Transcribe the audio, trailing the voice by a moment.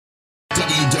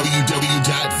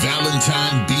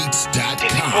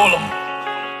Balla,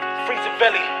 Freezer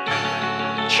Belly,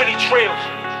 Trinity Trails,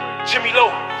 Jimmy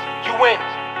Lowe, you win.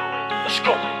 Let's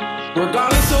go.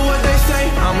 Regardless of what they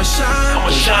say, I'ma shine. I'ma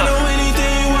shine. I know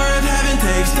anything worth having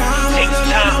takes time. Takes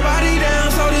Wanna let time. nobody down,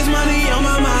 so this money on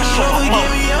my mind. Forgive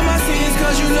me of my sins,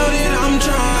 cause you know that I'm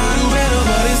trying. Do better,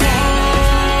 but it's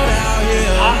hard out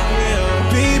here.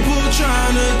 People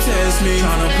trying to test me,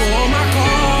 trying to pull my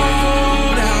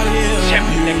card out here.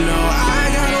 You know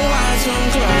I gotta watch them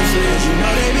closely. You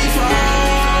know they be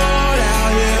fraud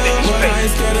out here. But I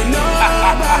ain't scared of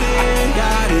nobody.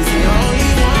 God is the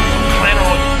only one. Plan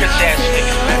on you bitch ass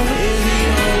niggas, man.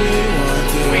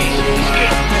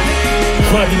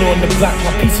 Grinding on the block,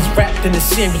 my pieces wrapped in a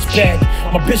sandwich bag.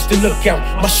 My bitch to look out,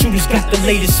 my shooters got the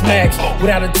latest mags.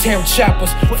 Without a town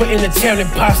choppers, for in the town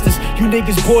imposters. You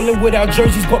niggas ballin' without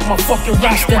jerseys, but my fucking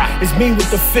roster is me with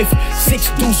the fifth.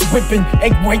 6 deuce whipping,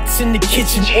 egg whites in the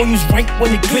kitchen. Oil's right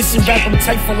when it glisten, wrap them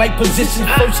tight for light position.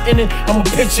 First inning, I'ma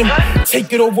pitch him.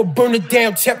 Take it over, burn it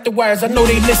down, tap the wires, I know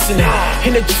they listening.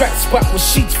 In the trap spot with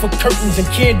sheets for curtains and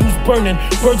candles burning.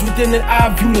 Birds within an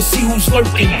eye view to see who's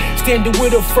lurking. Standing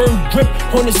with a firm grip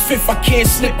on his fifth, I can't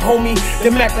slip, homie.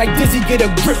 Them act like Dizzy, get a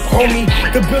grip, homie.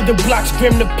 The building blocks,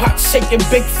 grim the pot, shake and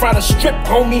bake, fry the strip,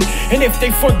 homie. And if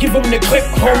they front, give them the clip,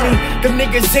 homie. Them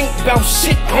niggas ain't bout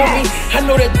shit, homie. I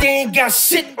know that they ain't got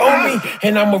shit on me.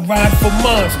 And I'ma ride for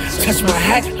mines. Touch my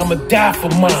hat, I'ma die for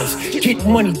mines. Get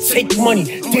money, take money,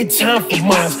 did time for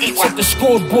mines. Set the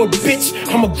scoreboard, bitch,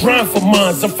 I'ma grind for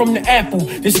mines. I'm from the Apple,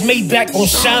 this Maybach gon'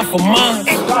 shine for mines.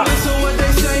 Regardless of what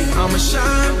they say, I'ma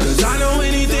shine. Cause I know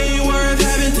anything worth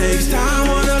having takes time.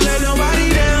 Wanna let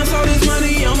nobody down, so this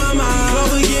money on my mind.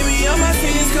 Lord, forgive me of my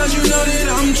sins, cause you know that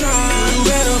I'm trying. Do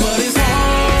better, but it's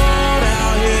hard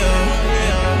out here.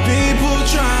 People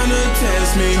trying to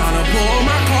test me, trying to pull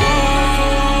my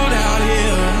card out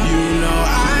here. You know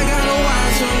I gotta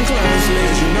watch them closely.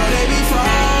 You know they be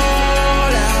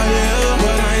fraud out here.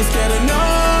 But I ain't scared of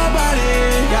nobody.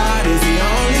 God is the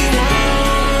only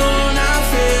one I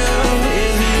feel.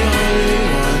 Is the only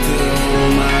one to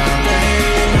hold my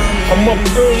pain. I'm up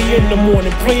early in the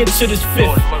morning, praying to this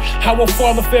fifth. How a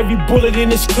father for every bullet in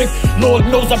this clip. Lord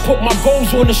knows I put my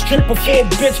goals on the strip before a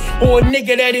bitch or a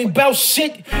nigga that ain't bout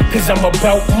shit. Cause I'm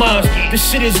about mines. This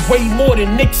shit is way more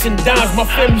than nicks and dimes. My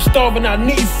family starving, I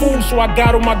need food, so I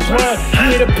got on my grind. You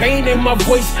hear the pain in my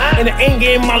voice and the anger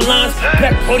in my lines.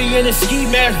 Black hoodie and a ski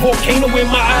mask, volcano in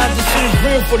my eyes. This shit is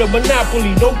real for the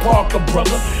monopoly, no Parker,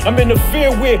 brother. I'm in the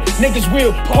field where niggas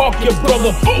will park your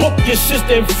brother, book your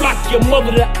sister and flock your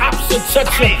mother. The ops will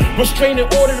touch her. Restraining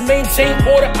order to maintain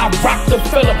order, I rock the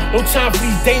fella. No time for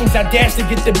these dames, I dash to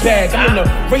get the bag. I'm in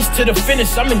a race to the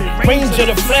finish, I'm in range of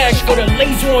the flag. For the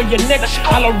laser on your neck,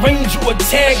 I'll arrange you a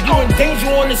tag. You in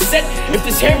danger on the set, if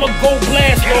this hammer go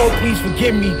blast. Lord, please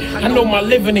forgive me, I know my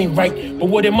living ain't right. But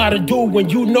what am I to do when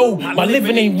you know my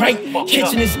living ain't right?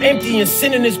 Kitchen is empty and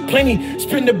sinning is plenty.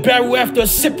 Spin the barrel after a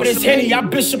sip of this Henny. I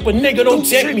bishop a nigga, don't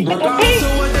tempt me. Regardless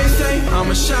of what they say,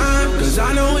 I'ma shine. Cause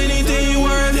I know anything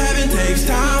worth having takes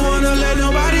time. Wanna let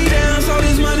nobody down, so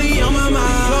this money on my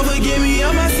mind. Lord, forgive me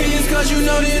of my sins, cause you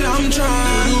know that I'm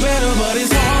trying. Do better, but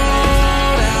it's hard